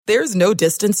There's no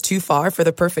distance too far for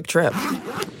the perfect trip.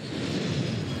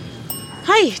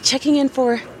 Hi, checking in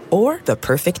for... Or the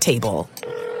perfect table.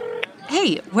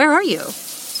 Hey, where are you?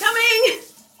 Coming!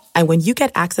 And when you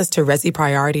get access to Resi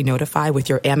Priority Notify with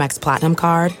your Amex Platinum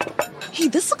card... Hey,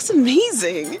 this looks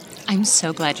amazing. I'm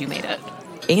so glad you made it.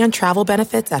 And travel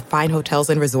benefits at fine hotels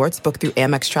and resorts booked through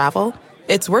Amex Travel,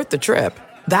 it's worth the trip.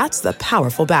 That's the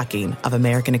powerful backing of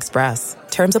American Express.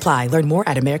 Terms apply. Learn more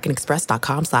at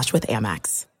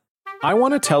americanexpress.com/withAmex. I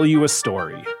want to tell you a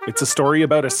story. It's a story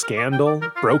about a scandal,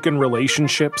 broken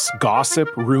relationships, gossip,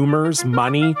 rumors,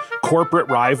 money, corporate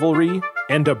rivalry,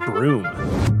 and a broom.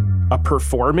 A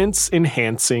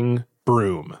performance-enhancing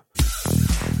broom.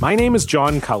 My name is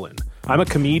John Cullen. I'm a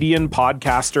comedian,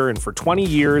 podcaster, and for 20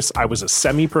 years, I was a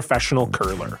semi-professional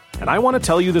curler. And I want to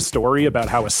tell you the story about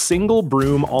how a single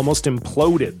broom almost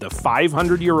imploded the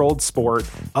 500-year-old sport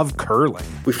of curling.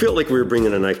 We felt like we were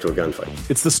bringing a knife to a gunfight.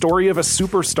 It's the story of a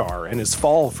superstar and his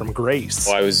fall from grace.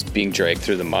 Well, I was being dragged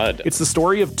through the mud. It's the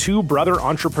story of two brother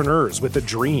entrepreneurs with a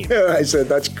dream. I said,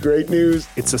 that's great news.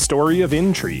 It's a story of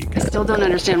intrigue. I still don't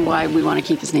understand why we want to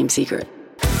keep his name secret.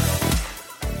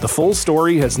 The full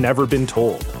story has never been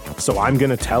told, so I'm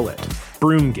going to tell it.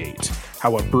 Broomgate,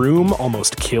 how a broom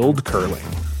almost killed curling.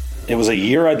 It was a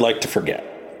year I'd like to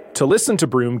forget. To listen to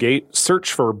Broomgate,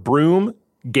 search for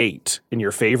Broomgate in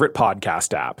your favorite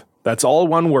podcast app. That's all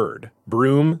one word,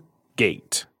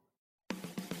 Broomgate.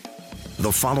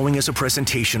 The following is a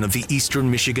presentation of the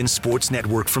Eastern Michigan Sports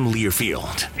Network from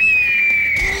Learfield.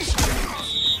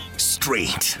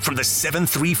 Straight from the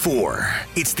 734,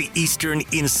 it's the Eastern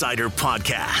Insider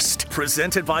Podcast,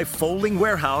 presented by Folding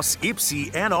Warehouse,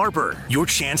 Ipsy, Ann Arbor. Your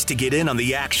chance to get in on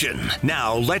the action.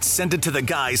 Now, let's send it to the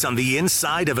guys on the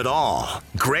inside of it all,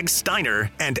 Greg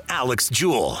Steiner and Alex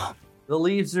Jewell. The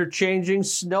leaves are changing,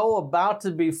 snow about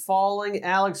to be falling.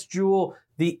 Alex Jewell,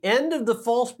 the end of the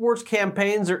fall sports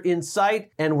campaigns are in sight,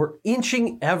 and we're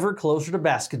inching ever closer to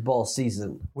basketball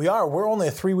season. We are. We're only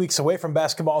 3 weeks away from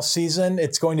basketball season.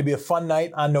 It's going to be a fun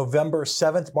night on November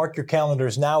 7th. Mark your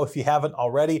calendars now if you haven't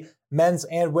already. Men's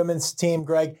and women's team,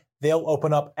 Greg, they'll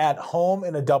open up at home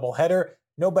in a doubleheader.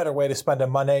 No better way to spend a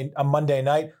Monday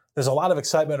night. There's a lot of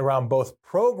excitement around both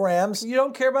programs. You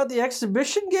don't care about the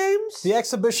exhibition games? The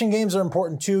exhibition games are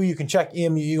important too. You can check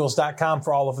emueagles.com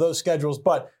for all of those schedules,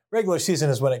 but regular season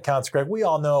is when it counts, Greg. We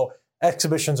all know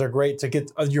exhibitions are great to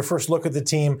get your first look at the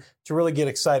team, to really get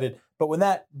excited. But when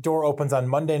that door opens on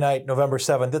Monday night, November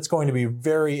 7th, it's going to be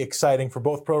very exciting for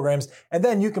both programs. And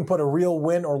then you can put a real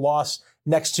win or loss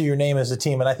next to your name as a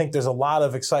team. And I think there's a lot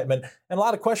of excitement and a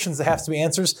lot of questions that have to be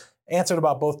answered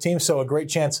about both teams. So a great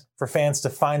chance for fans to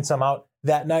find some out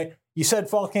that night. You said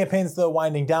fall campaigns, though,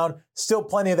 winding down. Still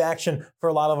plenty of action for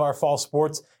a lot of our fall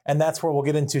sports. And that's where we'll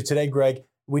get into today, Greg.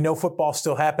 We know football's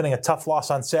still happening, a tough loss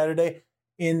on Saturday.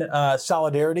 In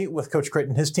solidarity with Coach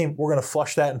Creighton and his team, we're going to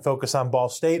flush that and focus on Ball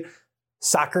State.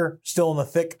 Soccer still in the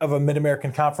thick of a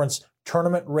Mid-American Conference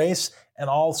tournament race, and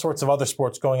all sorts of other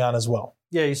sports going on as well.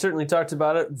 Yeah, you certainly talked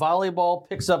about it. Volleyball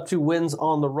picks up 2 wins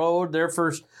on the road. Their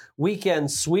first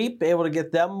weekend sweep, able to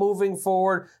get them moving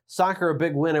forward. Soccer, a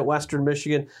big win at Western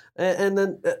Michigan. And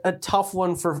then a tough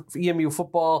one for EMU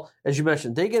football. As you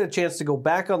mentioned, they get a chance to go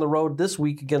back on the road this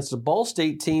week against a Ball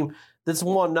State team that's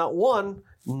won not 1,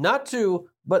 not 2,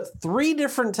 but 3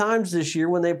 different times this year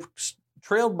when they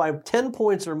trailed by 10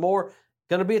 points or more.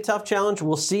 Going to be a tough challenge.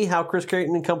 We'll see how Chris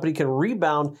Creighton and company can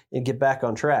rebound and get back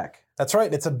on track. That's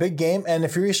right. It's a big game. And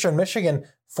if you're Eastern Michigan,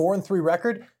 4-3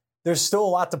 record, there's still a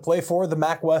lot to play for. The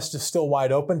MAC West is still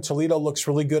wide open. Toledo looks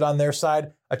really good on their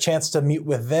side. A chance to meet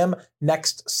with them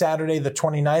next Saturday, the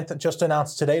 29th. Just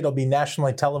announced today. It'll be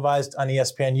nationally televised on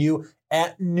ESPNU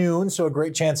at noon. So a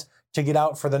great chance to get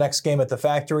out for the next game at the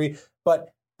Factory.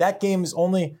 But that game is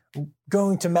only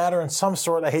going to matter in some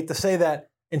sort. I hate to say that,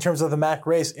 in terms of the MAC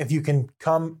race, if you can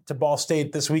come to Ball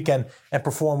State this weekend and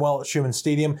perform well at Schumann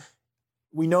Stadium.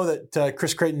 We know that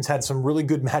Chris Creighton's had some really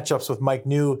good matchups with Mike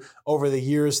New over the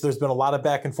years. There's been a lot of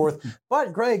back and forth.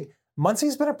 But, Greg,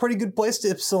 Muncie's been a pretty good place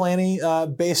to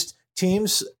Ypsilanti-based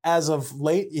teams as of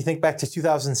late. You think back to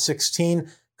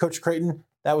 2016, Coach Creighton,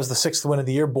 that was the 6th win of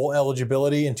the year, bowl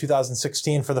eligibility in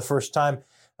 2016 for the first time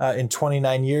in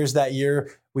 29 years. That year,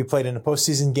 we played in a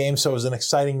postseason game, so it was an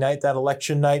exciting night, that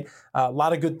election night. A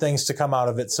lot of good things to come out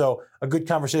of it. So a good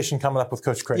conversation coming up with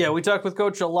Coach Creighton. Yeah, we talked with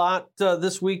Coach a lot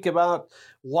this week about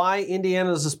why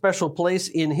Indiana is a special place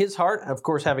in his heart. Of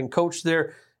course, having coached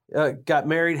there, got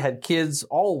married, had kids,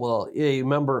 all a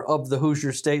member of the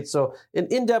Hoosier State. So an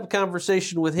in-depth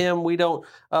conversation with him. We don't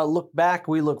look back.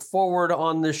 We look forward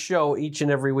on this show each and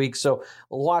every week. So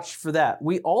watch for that.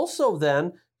 We also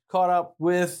then caught up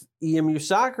with EMU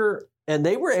Soccer And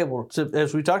they were able to,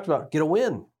 as we talked about, get a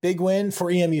win. Big win for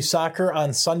EMU soccer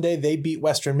on Sunday. They beat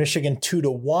Western Michigan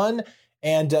 2-1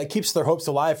 and keeps their hopes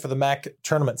alive for the MAC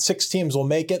tournament. 6 teams will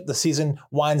make it. The season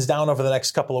winds down over the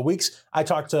next couple of weeks. I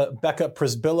talked to Becca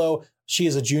Prisbillo. She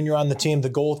is a junior on the team, the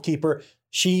goalkeeper.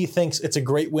 She thinks it's a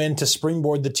great win to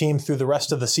springboard the team through the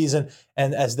rest of the season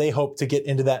and as they hope to get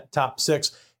into that top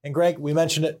 6. And Greg, we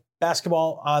mentioned it,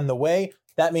 basketball on the way.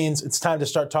 That means it's time to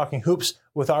start talking hoops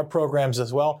with our programs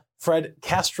as well. Fred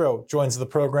Castro joins the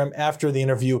program after the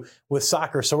interview with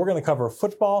soccer. So we're going to cover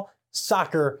football,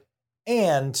 soccer,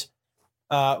 and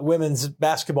women's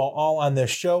basketball all on this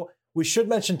show. We should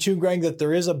mention too, Greg, that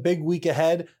there is a big week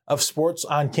ahead of sports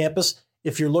on campus.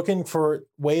 If you're looking for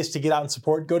ways to get out and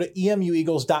support, go to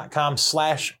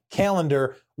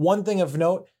emueagles.com/calendar. One thing of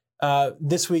note,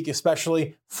 this week,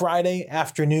 especially Friday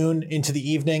afternoon into the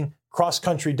evening, cross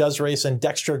country does race, and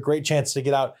Dexter, great chance to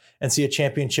get out and see a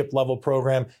championship level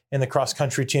program in the cross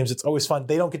country teams. It's always fun.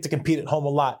 They don't get to compete at home a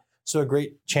lot, so a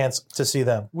great chance to see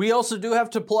them. We also do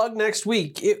have to plug next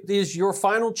week. It is your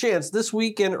final chance this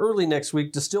week and early next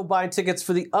week to still buy tickets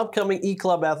for the upcoming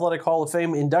E-Club Athletic Hall of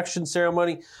Fame induction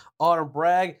ceremony. Autumn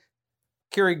Bragg,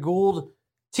 Kerry Gould,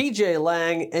 TJ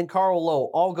Lang, and Carl Lowe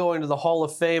all going to the Hall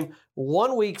of Fame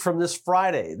 1 week from this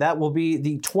Friday. That will be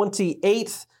the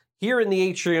 28th here in the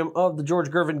atrium of the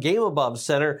George Gervin Game Above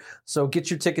Center. So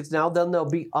get your tickets now. Then they'll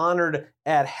be honored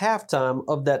at halftime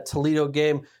of that Toledo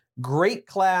game. Great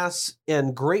class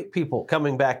and great people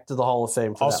coming back to the Hall of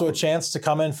Fame. Also a chance to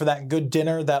come in for that good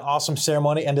dinner, that awesome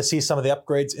ceremony, and to see some of the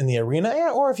upgrades in the arena,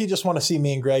 or if you just want to see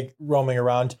me and Greg roaming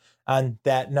around on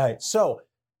that night. So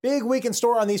big week in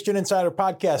store on the Eastern Insider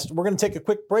Podcast. We're going to take a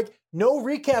quick break. No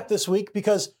recap this week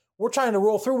because we're trying to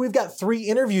roll through. We've got 3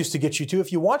 interviews to get you to.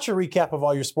 If you want your recap of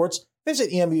all your sports,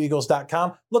 visit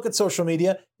emueagles.com. Look at social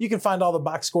media. You can find all the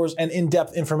box scores and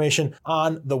in-depth information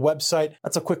on the website.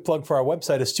 That's a quick plug for our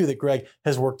website as too that Greg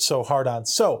has worked so hard on.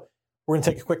 So we're going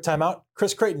to take a quick time out.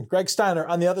 Chris Creighton, Greg Steiner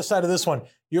on the other side of this one.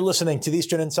 You're listening to the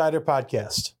Eastern Insider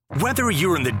Podcast. Whether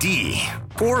you're in the D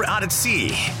or out at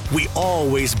sea, we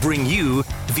always bring you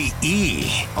the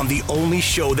E on the only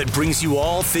show that brings you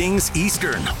all things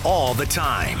Eastern all the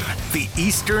time. The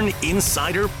Eastern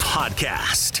Insider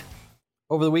Podcast.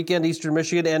 Over the weekend, Eastern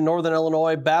Michigan and Northern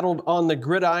Illinois battled on the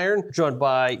gridiron, joined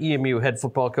by EMU head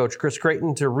football coach Chris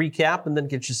Creighton to recap and then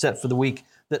get you set for the week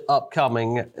that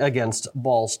upcoming against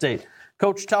Ball State.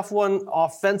 Coach, tough one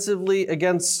offensively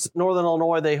against Northern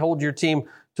Illinois. They hold your team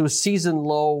to a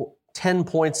season-low 10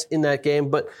 points in that game,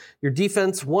 but your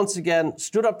defense once again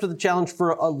stood up to the challenge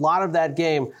for a lot of that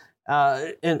game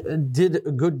and did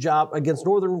a good job against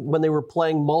Northern when they were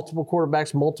playing multiple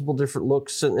quarterbacks, multiple different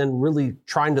looks, and really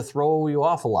trying to throw you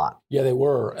off a lot. Yeah, they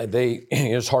were.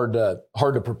 It's hard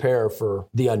to prepare for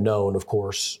the unknown, of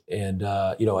course. And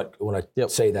when I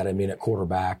say that, I mean at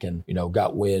quarterback, and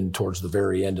got wind towards the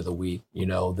very end of the week.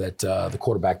 That the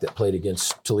quarterback that played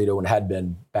against Toledo and had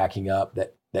been backing up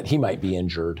that he might be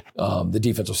injured. The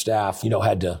defensive staff,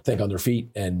 had to think on their feet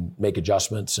and make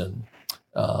adjustments, and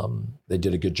they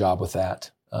did a good job with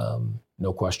that.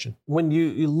 No question. When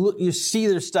you see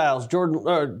their styles,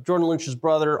 Jordan Lynch's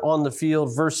brother on the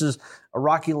field versus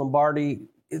Rocky Lombardi,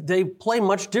 they play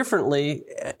much differently,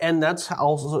 and that's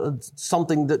also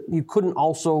something that you couldn't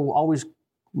also always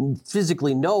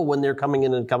physically know when they're coming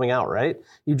in and coming out, right?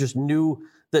 You just knew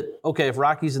that, okay, if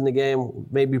Rocky's in the game,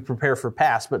 maybe prepare for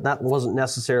pass, but that wasn't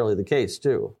necessarily the case,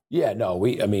 too. Yeah, no,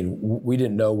 we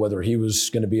didn't know whether he was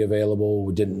going to be available.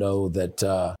 We didn't know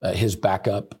that his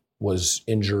backup was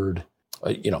injured.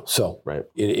 So right.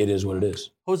 It is what it is.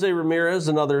 Jose Ramirez,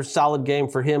 another solid game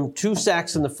for him. 2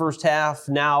 sacks in the first half,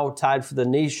 now tied for the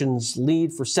nation's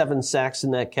lead for 7 sacks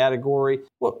in that category.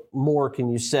 What more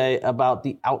can you say about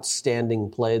the outstanding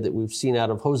play that we've seen out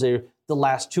of Jose the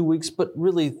last 2 weeks, but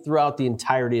really throughout the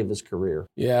entirety of his career?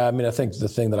 Yeah, I think the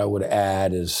thing that I would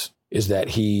add is that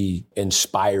he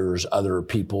inspires other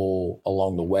people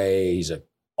along the way. He's an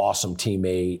awesome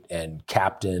teammate and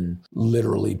captain,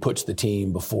 literally puts the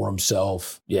team before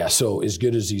himself. Yeah, so as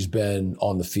good as he's been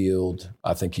on the field,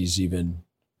 I think he's even,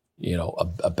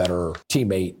 a better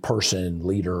teammate, person,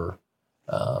 leader.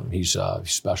 He's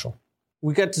special.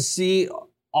 We got to see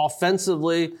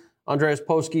offensively Andreas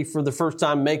Poski for the first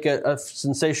time make a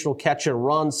sensational catch and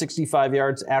run, 65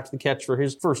 yards after the catch for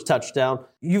his first touchdown.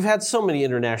 You've had so many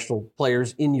international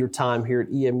players in your time here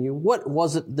at EMU. What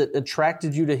was it that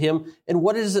attracted you to him? And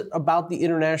what is it about the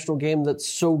international game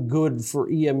that's so good for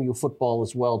EMU football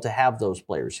as well to have those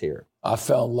players here? I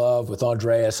fell in love with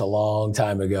Andreas a long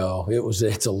time ago.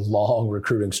 It's a long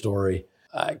recruiting story.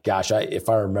 If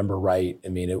I remember right,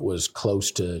 it was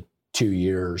close to 2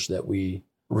 years that we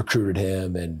recruited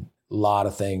him, and lot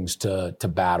of things to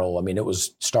battle. I mean, it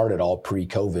was started all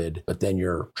pre-COVID, but then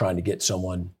you're trying to get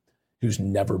someone who's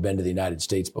never been to the United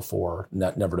States before,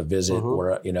 never to visit,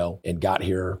 or, and got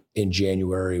here in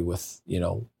January with,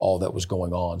 all that was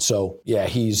going on. So yeah,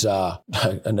 he's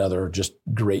another just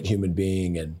great human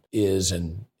being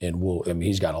and will,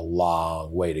 he's got a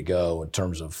long way to go in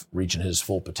terms of reaching his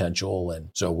full potential. And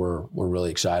so we're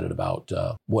really excited about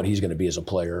what he's going to be as a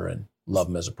player and love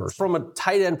him as a person. From a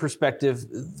tight end perspective,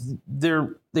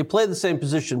 they play the same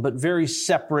position, but very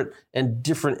separate and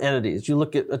different entities. You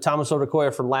look at Thomas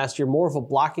Odukoya from last year, more of a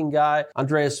blocking guy.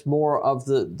 Andreas more of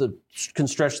the can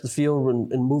stretch the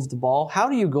field and move the ball. How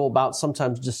do you go about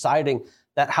sometimes deciding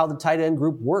that how the tight end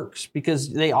group works?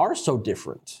 Because they are so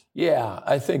different. Yeah,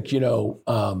 I think,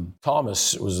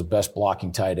 Thomas was the best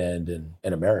blocking tight end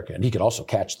in America, and he could also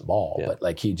catch the ball,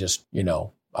 but he just,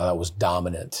 was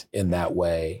dominant in that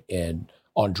way. And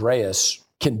Andreas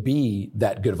can be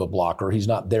that good of a blocker. He's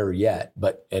not there yet,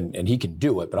 but and he can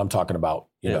do it. But I'm talking about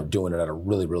doing it at a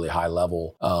really, really high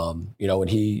level. And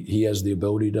he has the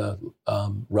ability to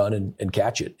run and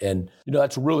catch it. And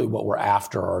that's really what we're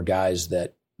after, are guys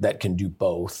that can do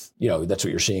both. That's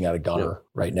what you're seeing out of Gunnar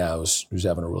right now, who's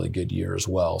having a really good year as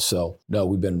well. So, no,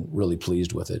 we've been really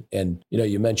pleased with it. And,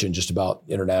 you mentioned just about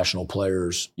international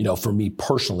players. For me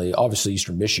personally, obviously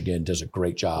Eastern Michigan does a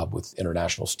great job with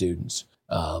international students.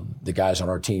 The guys on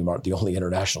our team aren't the only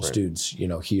international students,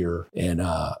 here. And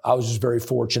I was just very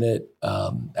fortunate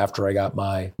after I got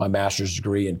my master's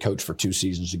degree and coached for 2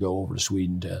 seasons to go over to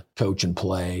Sweden to coach and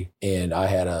play. And I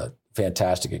had a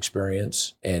fantastic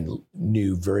experience and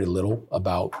knew very little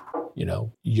about,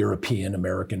 European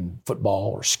American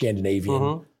football or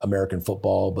Scandinavian American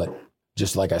football. But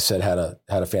just like I said, had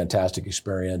a fantastic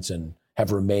experience and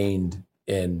have remained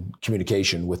in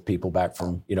communication with people back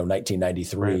from,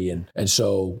 1993. And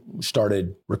so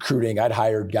started recruiting. I'd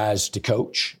hired guys to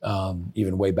coach,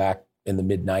 even way back in the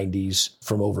mid 90s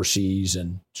from overseas,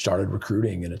 and started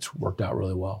recruiting, and it's worked out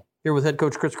really well. Here with head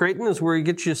coach Chris Creighton is where he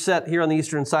gets you set here on the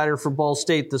Eastern Insider for Ball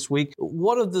State this week.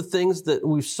 One of the things that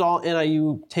we saw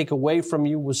NIU take away from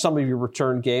you was some of your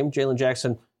return game. Jalen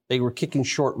Jackson, they were kicking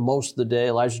short most of the day.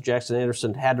 Elijah Jackson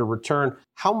Anderson had to return.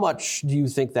 How much do you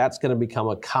think that's going to become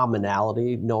a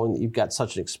commonality, knowing that you've got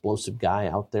such an explosive guy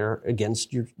out there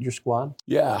against your squad?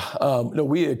 Yeah,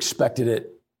 we expected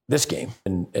it this game.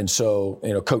 And so,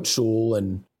 Coach Sewell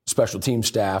and special team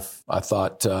staff, I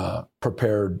thought,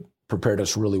 prepared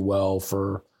us really well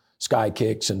for sky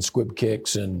kicks and squib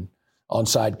kicks and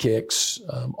onside kicks,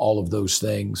 all of those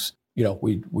things.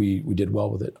 We did well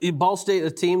with it. Ball State,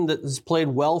 a team that has played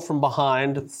well from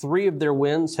behind. 3 of their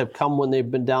wins have come when they've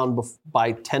been down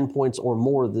by 10 points or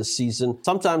more this season.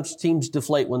 Sometimes teams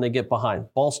deflate when they get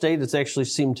behind. Ball State has actually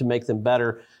seemed to make them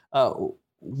better.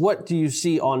 What do you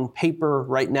see on paper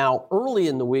right now, early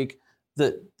in the week,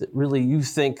 that really you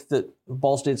think that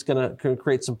Ball State's going to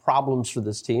create some problems for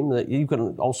this team that you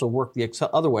can also work the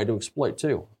other way to exploit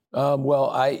too?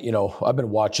 I've been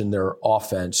watching their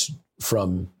offense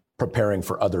from preparing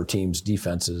for other teams'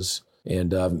 defenses,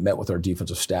 and I haven't met with our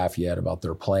defensive staff yet about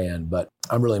their plan, but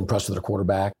I'm really impressed with their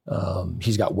quarterback.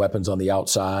 He's got weapons on the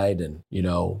outside, and,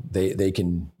 they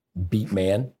can beat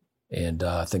man. And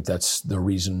I think that's the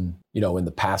reason, in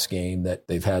the pass game that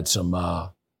they've had some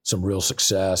real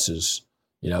success is,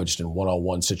 just in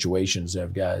one-on-one situations, they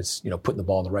have guys, putting the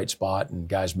ball in the right spot and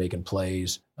guys making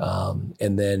plays.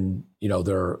 And then,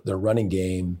 their running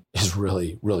game is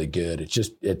really, really good. It's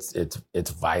just,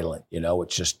 it's violent,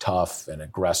 it's just tough and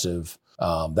aggressive.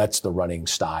 That's the running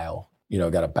style,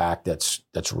 got a back that's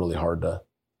really hard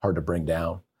to bring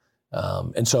down.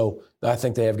 And so I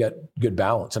think they have got good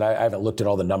balance. And I haven't looked at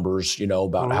all the numbers,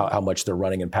 about how much they're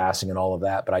running and passing and all of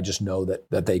that, but I just know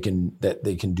that they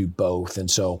can do both. And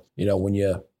so,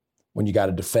 when you got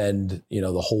to defend,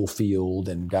 the whole field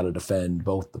and got to defend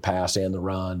both the pass and the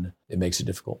run, it makes it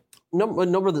difficult. A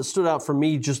number that stood out for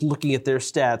me just looking at their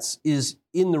stats is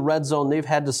in the red zone, they've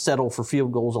had to settle for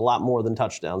field goals a lot more than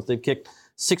touchdowns. They've kicked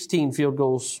 16 field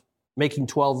goals, making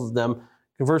 12 of them.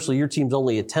 Conversely, your team's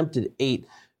only attempted 8.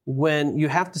 When you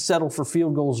have to settle for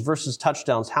field goals versus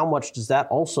touchdowns, how much does that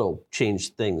also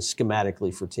change things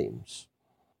schematically for teams?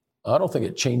 I don't think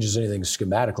it changes anything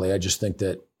schematically. I just think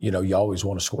that, you always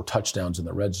want to score touchdowns in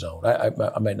the red zone.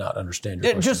 I might not understand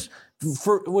your question. Just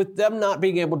with them not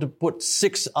being able to put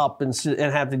 6 up and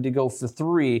having to go for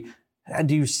 3,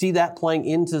 do you see that playing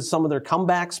into some of their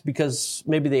comebacks? Because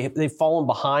maybe they've fallen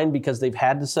behind because they've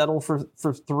had to settle for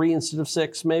 3 instead of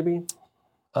 6, maybe?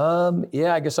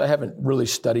 I guess I haven't really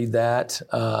studied that.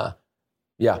 I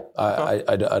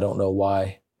don't know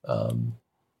why.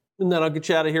 And then I'll get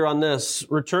you out of here on this.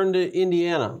 Return to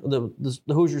Indiana. The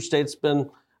Hoosier State's been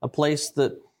a place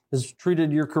that has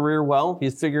treated your career well.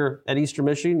 You figure at Eastern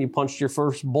Michigan, you punched your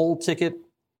first bowl ticket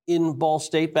in Ball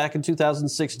State back in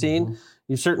 2016. Mm-hmm.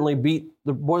 You certainly beat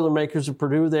the Boilermakers of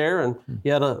Purdue there, and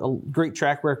you had a great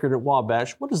track record at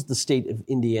Wabash. What does the state of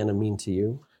Indiana mean to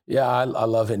you? Yeah, I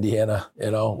love Indiana.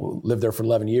 Lived there for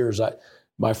 11 years.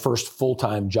 My first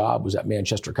full-time job was at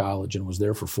Manchester College and was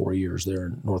there for 4 years there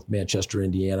in North Manchester,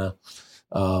 Indiana.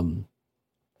 And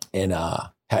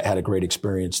had a great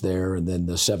experience there. And then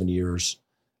the 7 years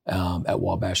at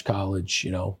Wabash College,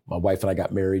 my wife and I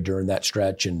got married during that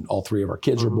stretch, and all 3 of our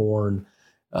kids were born.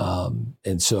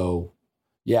 And so,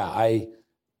 yeah, I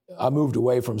moved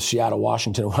away from Seattle,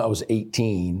 Washington when I was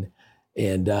 18.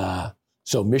 And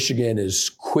so Michigan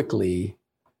is quickly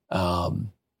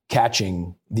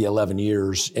catching the 11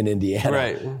 years in Indiana.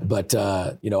 Right. But,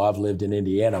 I've lived in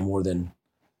Indiana more than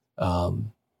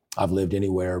I've lived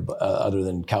anywhere other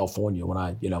than California when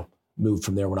I, moved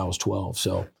from there when I was 12.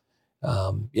 So,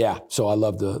 so I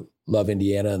love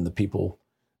Indiana and the people.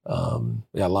 A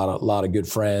lot of good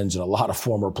friends and a lot of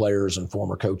former players and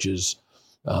former coaches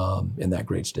in that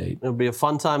great state. It'll be a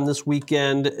fun time this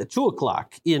weekend at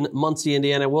 2:00 in Muncie,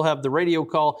 Indiana. We'll have the radio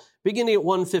call beginning at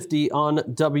 1:50 on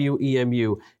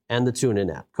WEMU and the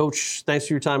TuneIn app. Coach, thanks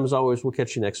for your time as always. We'll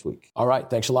catch you next week. All right.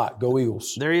 Thanks a lot. Go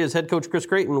Eagles. There he is, head coach Chris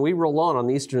Creighton. We roll on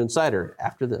the Eastern Insider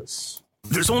after this.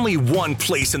 There's only one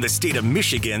place in the state of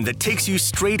Michigan that takes you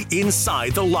straight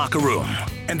inside the locker room.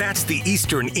 And that's the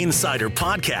Eastern Insider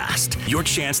Podcast. Your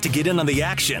chance to get in on the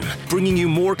action, bringing you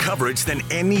more coverage than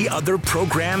any other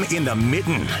program in the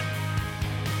Mitten.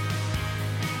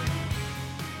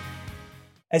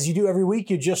 As you do every week,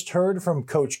 you just heard from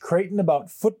Coach Creighton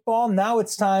about football. Now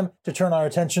it's time to turn our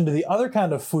attention to the other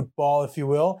kind of football, if you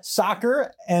will,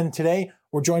 soccer. And today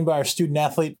we're joined by our student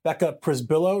athlete, Becca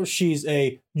Prisbillo. She's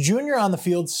a junior on the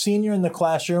field, senior in the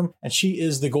classroom, and she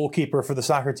is the goalkeeper for the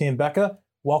soccer team. Becca,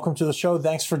 welcome to the show.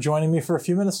 Thanks for joining me for a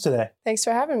few minutes today. Thanks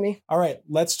for having me. All right,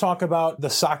 let's talk about the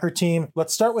soccer team.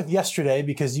 Let's start with yesterday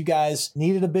because you guys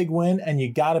needed a big win and you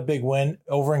got a big win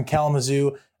over in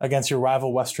Kalamazoo against your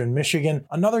rival Western Michigan.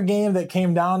 Another game that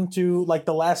came down to like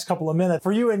the last couple of minutes.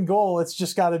 For you in goal, it's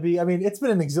just got to be, it's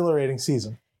been an exhilarating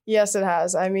season. Yes, it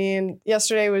has.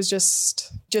 Yesterday was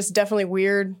just definitely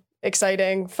weird,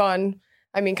 exciting, fun.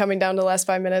 Coming down to the last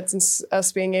 5 minutes and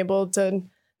us being able to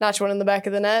notch one in the back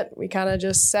of the net, we kind of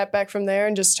just sat back from there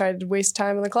and just tried to waste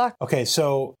time on the clock. Okay,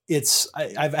 so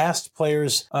I've asked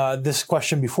players this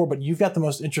question before, but you've got the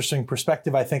most interesting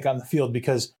perspective, I think, on the field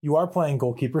because you are playing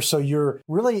goalkeeper, so you're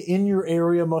really in your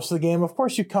area most of the game. Of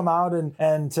course, you come out and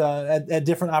at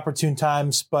different opportune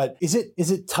times, but is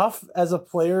it tough as a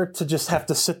player to just have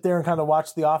to sit there and kind of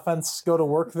watch the offense go to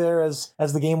work there as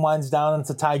the game winds down and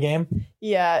it's a tie game?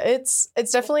 Yeah, it's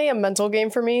definitely a mental game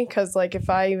for me because if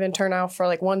I even turn out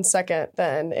for 1 second,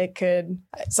 then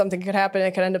something could happen.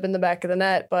 It could end up in the back of the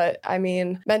net. But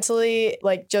mentally,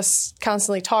 just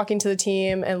constantly talking to the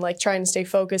team and trying to stay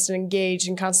focused and engaged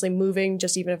and constantly moving,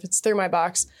 just even if it's through my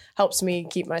box, helps me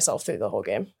keep myself through the whole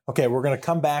game. Okay, we're going to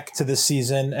come back to this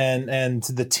season and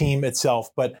the team itself,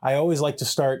 but I always like to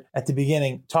start at the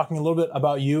beginning, talking a little bit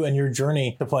about you and your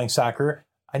journey to playing soccer.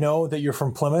 I know that you're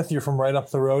from Plymouth. You're from right up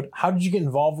the road. How did you get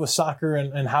involved with soccer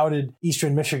and how did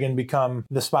Eastern Michigan become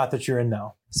the spot that you're in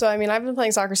now? So, I've been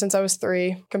playing soccer since I was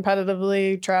 3,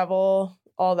 competitively, travel,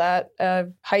 all that,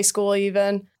 high school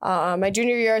even. My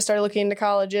junior year, I started looking into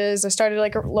colleges. I started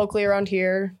locally around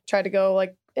here, tried to go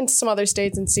into some other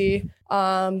states and see.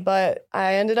 But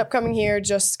I ended up coming here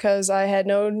just because I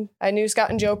knew Scott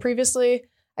and Joe previously.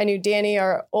 I knew Danny,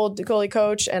 our old goalie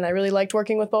coach, and I really liked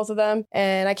working with both of them.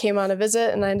 And I came on a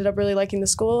visit, and I ended up really liking the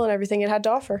school and everything it had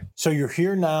to offer. So you're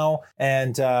here now,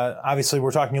 and obviously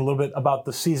we're talking a little bit about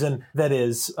the season that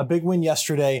is. A big win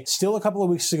yesterday, still a couple of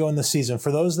weeks to go in the season.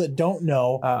 For those that don't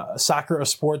know, soccer, a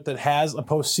sport that has a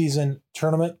postseason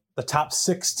tournament. The top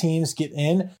 6 teams get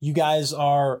in. You guys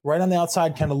are right on the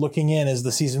outside kind of looking in as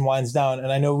the season winds down.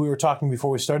 And I know we were talking before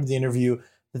we started the interview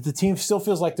that the team still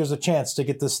feels like there's a chance to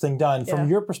get this thing done. From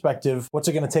your perspective, what's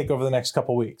it going to take over the next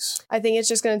couple of weeks? I think it's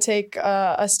just going to take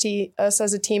us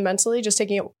as a team mentally, just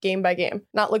taking it game by game,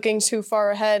 not looking too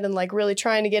far ahead and really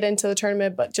trying to get into the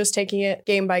tournament, but just taking it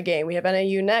game by game. We have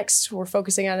NIU next. We're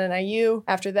focusing on NIU.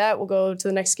 After that, we'll go to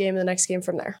the next game and the next game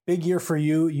from there. Big year for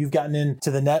you. You've gotten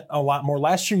into the net a lot more.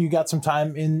 Last year, you got some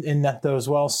time in net though as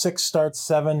well. 6 starts,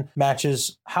 7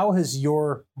 matches. How has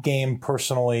your game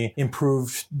personally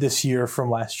improved this year from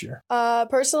last last year?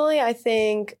 Personally, I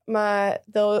think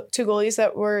the 2 goalies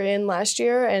that were in last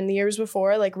year and the years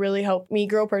before really helped me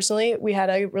grow personally. We had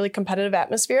a really competitive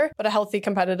atmosphere, but a healthy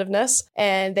competitiveness.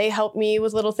 And they helped me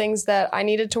with little things that I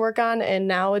needed to work on. And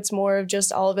now it's more of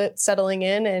just all of it settling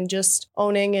in and just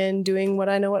owning and doing what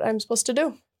I know what I'm supposed to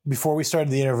do. Before we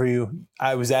started the interview,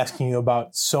 I was asking you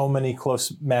about so many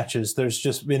close matches. There's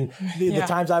just been the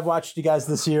times I've watched you guys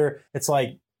this year, it's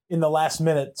like in the last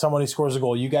minute, somebody scores a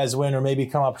goal, you guys win or maybe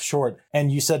come up short.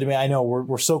 And you said to me, I know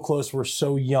we're so close, we're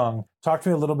so young. Talk to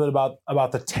me a little bit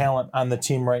about the talent on the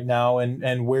team right now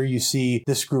and where you see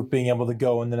this group being able to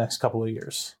go in the next couple of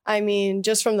years. I mean,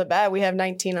 just from the bat, we have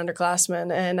 19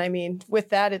 underclassmen. And I mean, with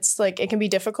that, it's it can be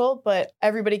difficult, but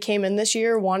everybody came in this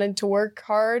year, wanted to work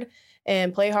hard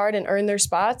and play hard and earn their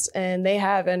spots. And they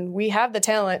have, and we have the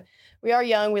talent. We are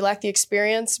young, we lack the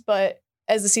experience, but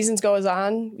as the seasons goes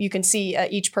on, you can see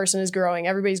each person is growing.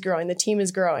 Everybody's growing. The team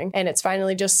is growing. And it's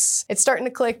finally it's starting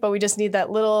to click, but we just need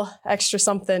that little extra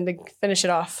something to finish it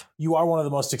off. You are one of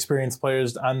the most experienced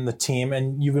players on the team,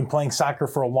 and you've been playing soccer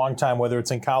for a long time, whether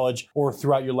it's in college or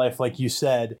throughout your life, like you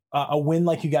said. A win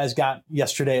like you guys got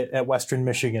yesterday at Western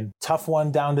Michigan. Tough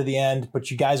one down to the end, but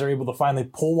you guys are able to finally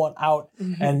pull one out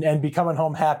and be coming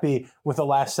home happy with a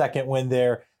last-second win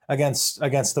there against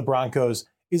the Broncos.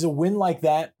 Is a win like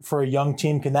that for a young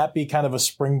team, can that be kind of a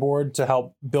springboard to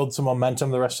help build some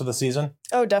momentum the rest of the season?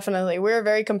 Oh, definitely. We're a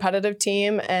very competitive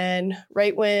team, and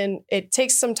right when it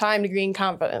takes some time to gain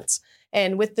confidence.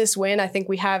 And with this win, I think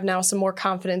we have now some more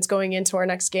confidence going into our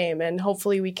next game. And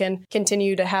hopefully we can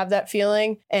continue to have that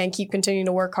feeling and keep continuing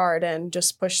to work hard and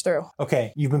just push through.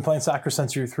 Okay. You've been playing soccer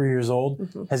since you're 3 years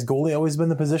old. Has goalie always been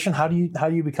the position? How do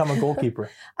you become a goalkeeper?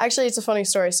 Actually, it's a funny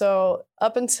story. So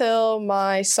up until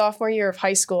my sophomore year of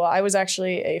high school, I was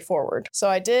actually a forward. So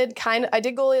I did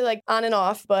goalie on and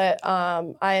off, but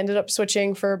I ended up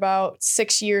switching for about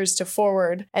 6 years to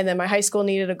forward. And then my high school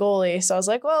needed a goalie. So I was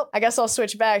like, well, I guess I'll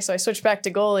switch back. So I switched back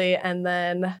to goalie, and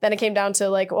then it came down to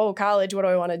college, what do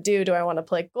I want to do? Do I want to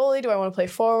play goalie? Do I want to play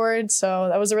forward? So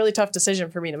that was a really tough decision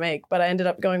for me to make, but I ended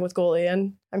up going with goalie,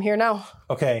 and I'm here now.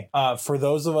 Okay. For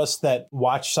those of us that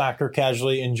watch soccer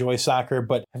casually, enjoy soccer,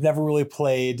 but have never really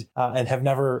played and have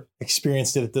never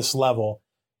experienced it at this level,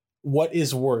 what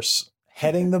is worse,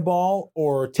 heading the ball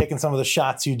or taking some of the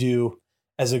shots you do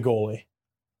as a goalie?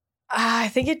 I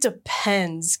think it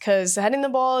depends, because heading the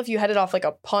ball, if you head it off like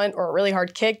a punt or a really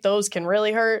hard kick, those can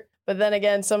really hurt. But then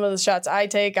again, some of the shots I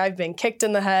take, I've been kicked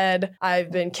in the head,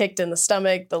 I've been kicked in the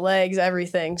stomach, the legs,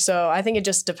 everything. So I think it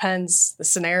just depends the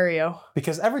scenario.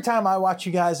 Because every time I watch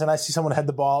you guys and I see someone head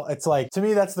the ball, it's to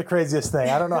me, that's the craziest thing.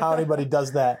 I don't know how anybody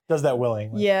does that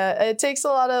willingly. Yeah, it takes a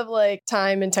lot of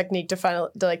time and technique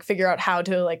to figure out how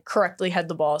to correctly head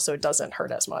the ball so it doesn't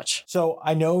hurt as much. So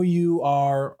I know you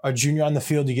are a junior on the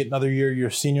field. You get another year. You're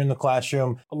a senior in the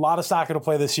classroom. A lot of soccer to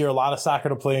play this year. A lot of soccer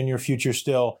to play in your future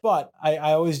still. But I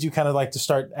always do kind of like to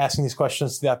start asking these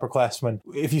questions to the upperclassmen.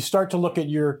 If you start to look at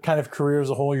your kind of career as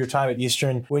a whole, your time at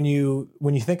Eastern, when you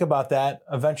think about that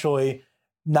eventually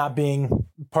not being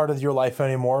part of your life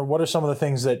anymore, what are some of the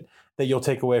things that you'll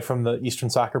take away from the Eastern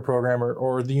soccer program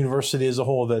or the university as a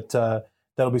whole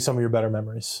that'll be some of your better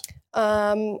memories?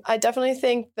 I definitely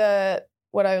think that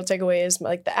what I will take away is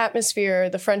the atmosphere,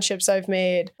 the friendships I've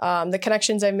made, the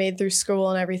connections I've made through school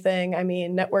and everything. I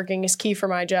mean, networking is key for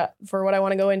my job, for what I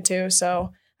want to go into.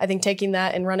 So I think taking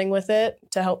that and running with it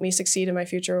to help me succeed in my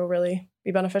future will really be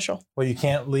beneficial. Well, you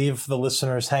can't leave the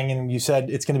listeners hanging. You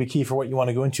said it's going to be key for what you want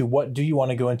to go into. What do you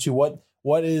want to go into?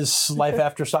 What is life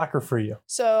after soccer for you?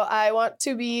 So I want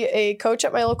to be a coach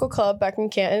at my local club back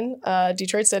in Canton,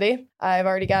 Detroit City. I've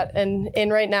already got in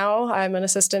right now. I'm an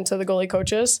assistant to the goalie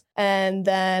coaches. And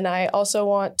then I also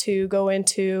want to go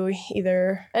into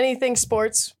either anything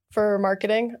sports for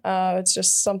marketing. It's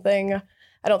just something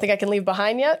I don't think I can leave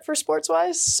behind yet for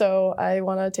sports-wise, so I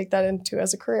want to take that into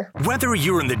as a career. Whether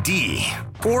you're in the D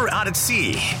or out at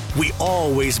sea, we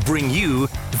always bring you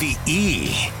the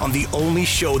E on the only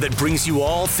show that brings you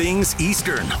all things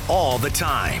Eastern all the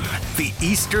time, the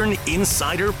Eastern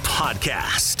Insider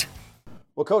Podcast.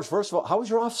 Well, Coach, first of all, how was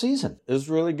your off season? It was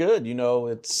really good.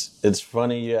 It's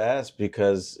funny you ask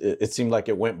because it seemed like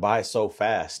it went by so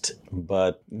fast.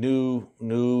 But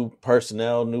new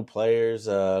personnel, new players,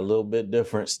 a little bit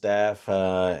different staff,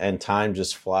 and time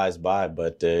just flies by.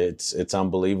 But it's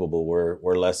unbelievable.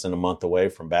 We're less than a month away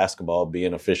from basketball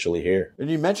being officially here.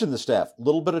 And you mentioned the staff. A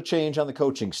little bit of change on the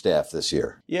coaching staff this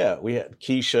year. Yeah, we had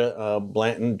Keisha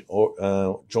Blanton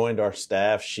joined our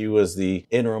staff. She was the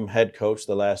interim head coach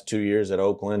the last 2 years at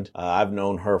Oakland. I've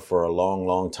known her for a long,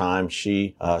 long time.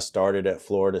 She started at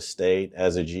Florida State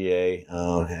as a GA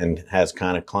and has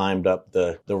kind of climbed up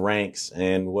the ranks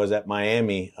and was at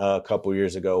Miami a couple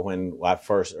years ago when I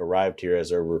first arrived here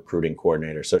as a recruiting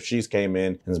coordinator. So she's came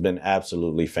in and has been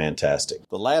absolutely fantastic.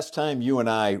 The last time you and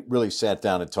I really sat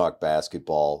down and talked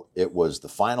basketball, it was the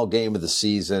final game of the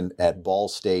season at Ball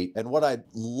State. And what I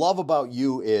love about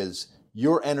you is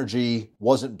your energy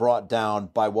wasn't brought down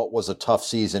by what was a tough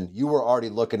season. You were already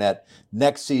looking at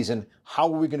next season. How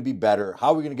are we going to be better? How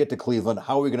are we going to get to Cleveland?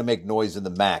 How are we going to make noise in the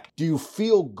MAC? Do you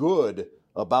feel good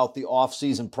about the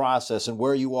offseason process and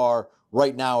where you are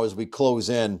right now as we close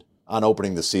in on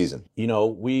opening the season? You know,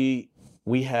 we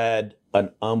had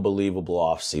an unbelievable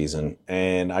offseason,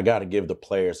 and I got to give the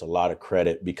players a lot of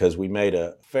credit because we made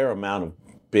a fair amount of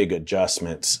big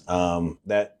adjustments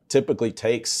that typically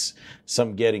takes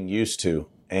some getting used to.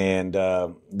 And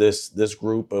this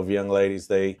group of young ladies,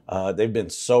 they've been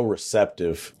so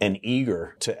receptive and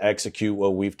eager to execute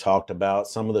what we've talked about,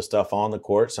 some of the stuff on the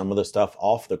court, some of the stuff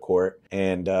off the court,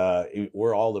 and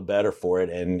we're all the better for it.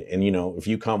 And you know, if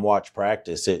you come watch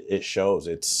practice, it shows.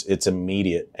 It's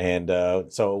immediate. And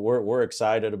so we're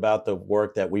excited about the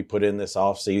work that we put in this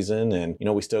off season. And you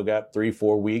know, we still got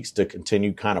 3-4 weeks to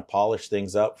continue kind of polish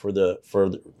things up for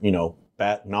the you know,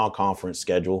 non-conference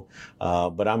schedule,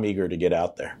 but I'm eager to get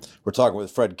out there. We're talking with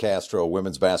Fred Castro,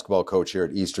 women's basketball coach here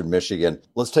at Eastern Michigan.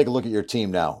 Let's take a look at your team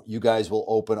now. You guys will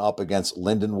open up against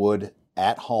Lindenwood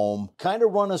at home. Kind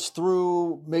of run us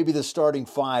through maybe the starting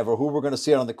five or who we're going to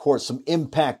see out on the court, some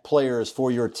impact players for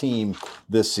your team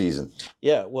this season.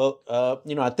 Yeah, well,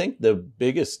 you know, I think the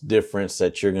biggest difference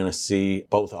that you're going to see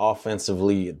both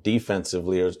offensively and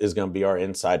defensively is going to be our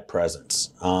inside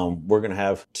presence. We're going to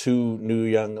have two new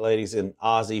young ladies in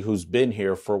Ozzy, who's been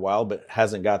here for a while but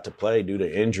hasn't got to play due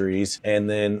to injuries, and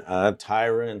then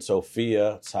Tyra and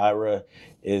Sophia. Tyra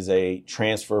is a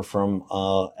transfer from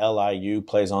LIU,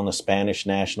 plays on the Spanish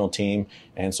national team,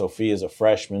 and Sophia is a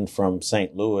freshman from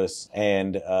St. Louis.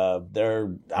 And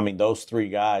those three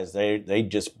guys, they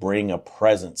just bring a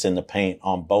presence in the paint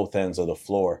on both ends of the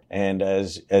floor. And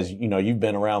as you know, you've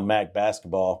been around MAC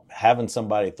basketball, having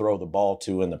somebody throw the ball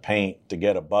to in the paint to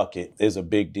get a bucket is a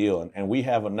big deal. And we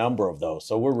have a number of those,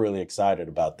 so we're really excited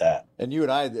about that. And you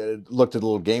and I looked at a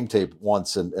little game tape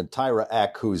once, and Tyra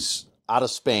Eck, who's out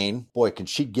of Spain, boy, can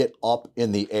she get up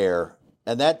in the air.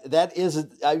 And that is,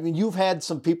 I mean, you've had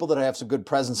some people that have some good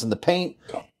presence in the paint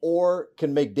or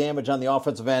can make damage on the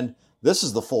offensive end. This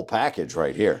is the full package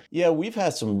right here. Yeah, we've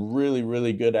had some really,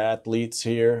 really good athletes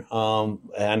here,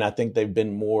 and I think they've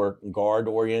been more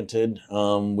guard-oriented.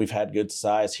 We've had good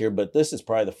size here, but this is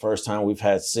probably the first time we've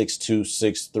had 6'2",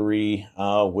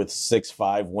 6'3", with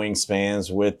 6'5"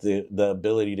 wingspans, with the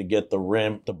ability to get the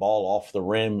ball off the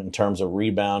rim in terms of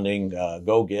rebounding,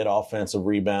 go get offensive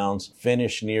rebounds,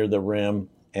 finish near the rim.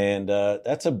 And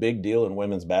that's a big deal in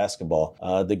women's basketball.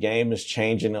 The game is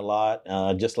changing a lot,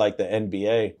 just like the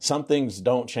NBA. Some things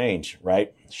don't change,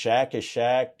 right? Shaq is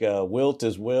Shaq, Wilt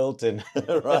is Wilt, and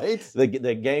right? the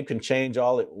game can change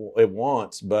all it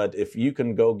wants, but if you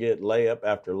can go get layup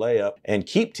after layup and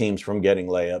keep teams from getting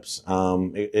layups,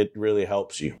 it really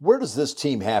helps you. Where does this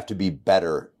team have to be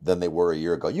better than they were a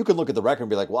year ago? You can look at the record and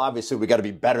be like, well, obviously we got to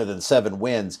be better than 7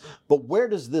 wins, but where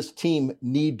does this team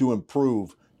need to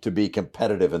improve to be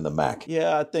competitive in the MAC?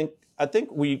 Yeah, I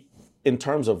think we, in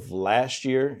terms of last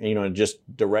year, you know, just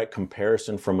direct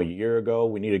comparison from a year ago,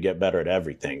 we need to get better at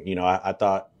everything. You know, I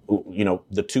thought, you know,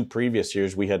 the 2 previous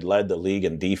years we had led the league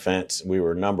in defense. We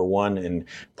were number 1 in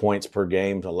points per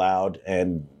game allowed,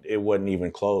 and it wasn't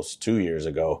even close 2 years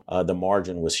ago. The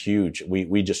margin was huge.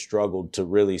 We just struggled to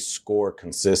really score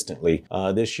consistently.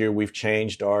 This year we've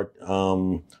changed our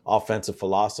offensive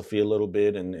philosophy a little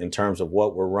bit in terms of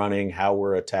what we're running, how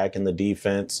we're attacking the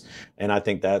defense, and I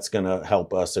think that's going to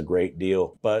help us a great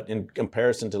deal. But in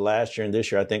comparison to last year and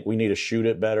this year, I think we need to shoot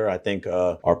it better. I think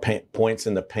our points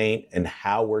in the paint and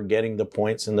how we're getting the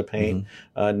points in the paint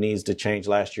needs to change.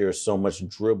 Last year is so much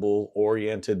dribble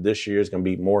oriented. This year is going to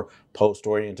be more post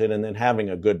oriented, and then having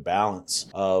a good balance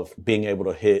of being able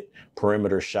to hit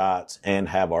perimeter shots and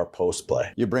have our post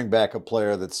play. You bring back a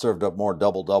player that served up more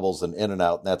double doubles than in and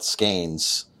out, and that's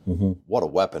Scanes. What a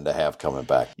weapon to have coming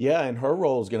back. Yeah, and her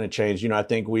role is going to change. You know, I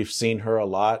think we've seen her a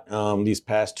lot these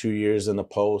past 2 years in the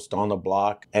post, on the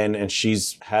block, and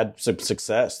she's had some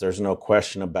success. There's no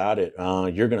question about it.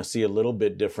 You're going to see a little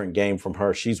bit different game from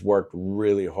her. She's worked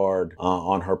really hard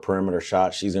on her perimeter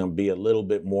shot. She's going to be a little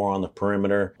bit more on the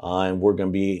perimeter, and we're going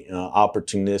to be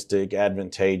opportunistic,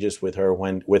 advantageous with her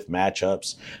with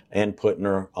matchups and putting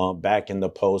her back in the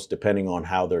post depending on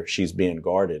how she's being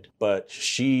guarded. But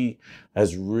she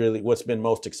has really what's been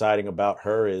most exciting about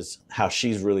her is how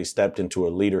she's really stepped into a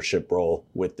leadership role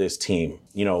with this team.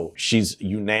 You know, she's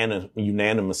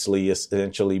unanimously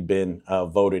essentially been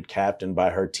voted captain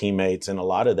by her teammates, and a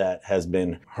lot of that has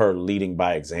been her leading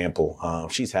by example.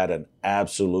 She's had an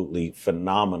absolutely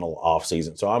phenomenal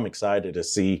offseason. So I'm excited to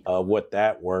see how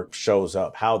that work shows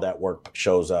up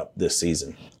this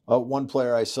season. One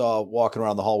player I saw walking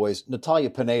around the hallways, Natalia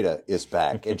Pineda, is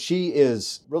back, and she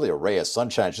is really a ray of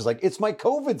sunshine. She's like, it's my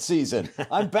COVID season.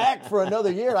 I'm back for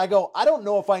another year. I go, I don't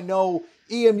know if I know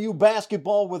EMU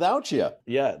basketball without you.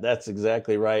 Yeah, that's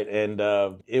exactly right. And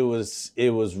it was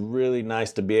really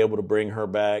nice to be able to bring her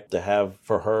back,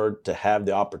 for her to have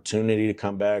the opportunity to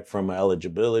come back from an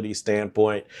eligibility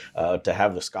standpoint, to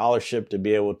have the scholarship to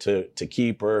be able to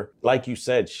keep her. Like you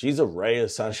said, she's a ray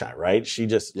of sunshine, right? She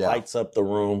just lights up the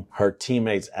room. Her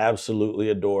teammates absolutely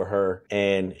adore her,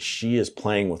 and she is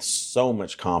playing with so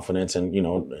much confidence. And, you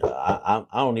know, I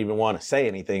don't even want to say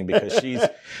anything because she's,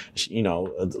 you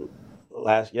know,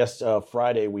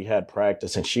 Friday we had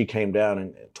practice and she came down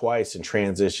and twice in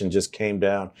transition, just came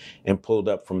down and pulled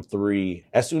up from three.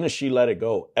 As soon as she let it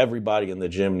go, everybody in the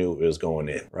gym knew it was going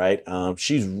in, right?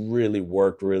 She's really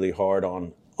worked really hard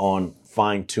on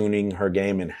fine-tuning her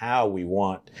game and how we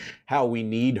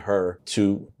need her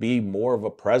to be more of a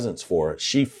presence for it.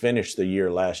 She finished the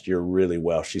year last year really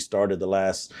well. She started the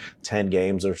last 10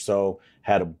 games or so,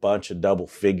 had a bunch of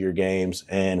double-figure games,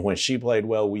 and when she played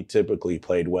well, we typically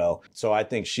played well. So I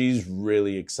think she's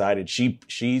really excited.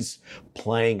 She's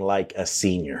playing like a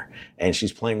senior, and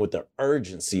she's playing with the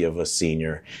urgency of a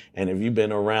senior. And if you've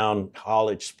been around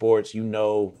college sports, you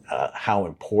know how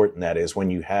important that is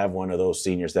when you have one of those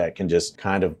seniors that can just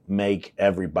kind of make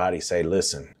everybody say,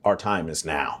 listen, our time is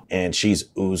now. And she's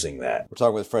oozing that. We're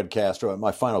talking with Fred Castro. And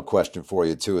my final question for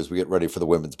you, too, as we get ready for the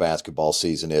women's basketball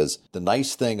season is the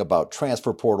nice thing about transfer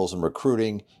portals and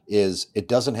recruiting is it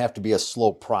doesn't have to be a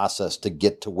slow process to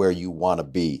get to where you want to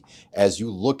be. As you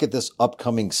look at this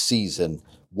upcoming season,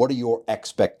 what are your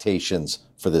expectations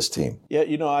for this team? Yeah,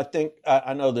 you know, I think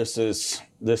I know this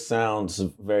sounds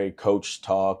very coach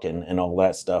talk and all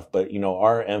that stuff, but, you know,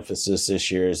 our emphasis this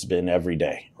year has been every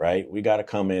day, right? We got to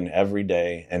come in every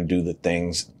day and do the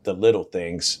little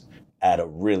things at a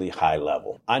really high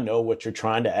level. I know what you're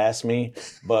trying to ask me,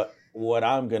 but what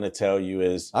I'm going to tell you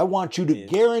is... I want you to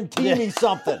guarantee me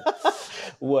something.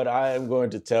 What I am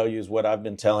going to tell you is what I've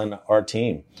been telling our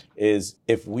team is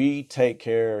if we take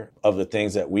care of the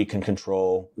things that we can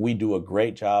control, we do a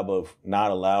great job of not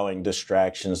allowing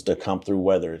distractions to come through,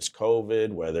 whether it's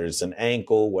COVID, whether it's an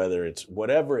ankle, whether it's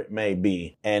whatever it may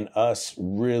be, and us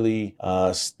really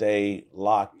stay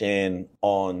locked in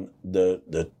on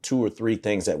the 2 or 3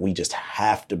 things that we just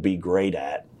have to be great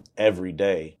at every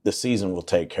day, the season will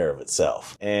take care of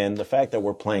itself. And the fact that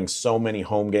we're playing so many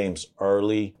home games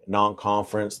early,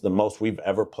 non-conference, the most we've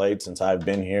ever played since I've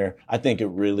been here, I think it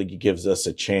really gives us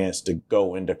a chance to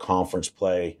go into conference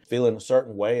play feeling a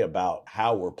certain way about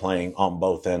how we're playing on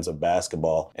both ends of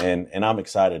basketball. And I'm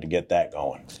excited to get that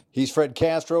going. He's Fred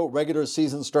Castro. Regular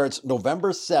season starts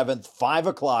November 7th, 5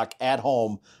 o'clock at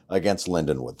home against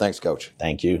Lindenwood. Thanks, Coach.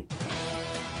 Thank you.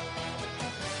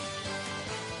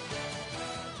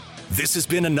 This has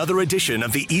been another edition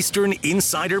of the Eastern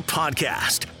Insider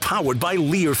Podcast, powered by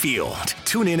Learfield.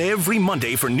 Tune in every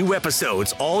Monday for new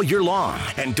episodes all year long.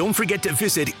 And don't forget to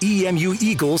visit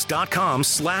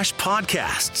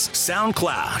emueagles.com/podcasts,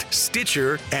 SoundCloud,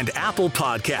 Stitcher, and Apple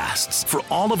Podcasts for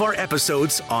all of our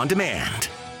episodes on demand.